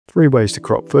3 ways to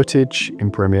crop footage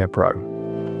in Premiere Pro.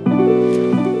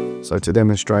 So to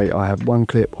demonstrate, I have one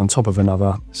clip on top of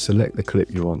another. Select the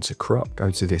clip you want to crop, go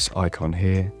to this icon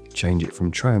here, change it from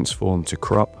transform to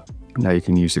crop. Now you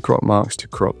can use the crop marks to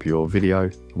crop your video.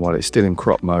 While it's still in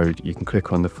crop mode, you can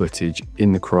click on the footage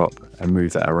in the crop and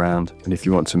move that around. And if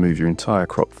you want to move your entire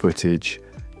crop footage,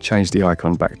 change the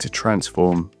icon back to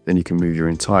transform, then you can move your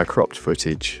entire cropped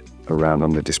footage around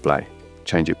on the display.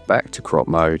 Change it back to crop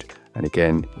mode, and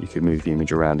again, you can move the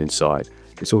image around inside.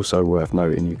 It's also worth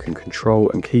noting you can control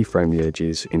and keyframe the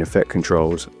edges in Effect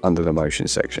Controls under the Motion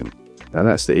section. Now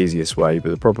that's the easiest way,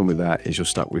 but the problem with that is you're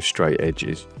stuck with straight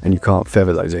edges and you can't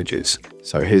feather those edges.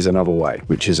 So here's another way,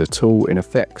 which is a tool in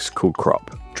Effects called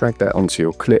Crop. Drag that onto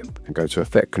your clip and go to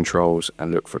Effect Controls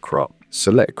and look for Crop.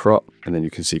 Select Crop, and then you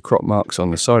can see crop marks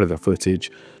on the side of the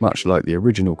footage. Much like the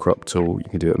original crop tool, you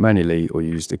can do it manually or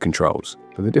use the controls.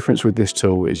 But the difference with this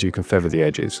tool is you can feather the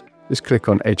edges. Just click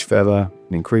on Edge Feather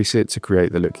and increase it to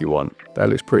create the look you want. That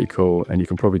looks pretty cool and you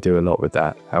can probably do a lot with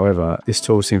that. However, this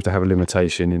tool seems to have a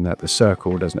limitation in that the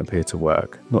circle doesn't appear to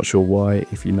work. Not sure why.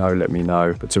 If you know, let me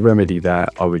know. But to remedy that,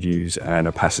 I would use an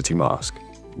opacity mask.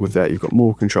 With that, you've got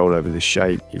more control over the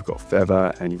shape, you've got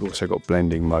feather, and you've also got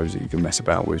blending modes that you can mess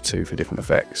about with too for different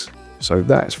effects. So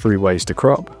that's 3 ways to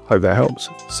crop. Hope that helps.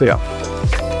 See ya.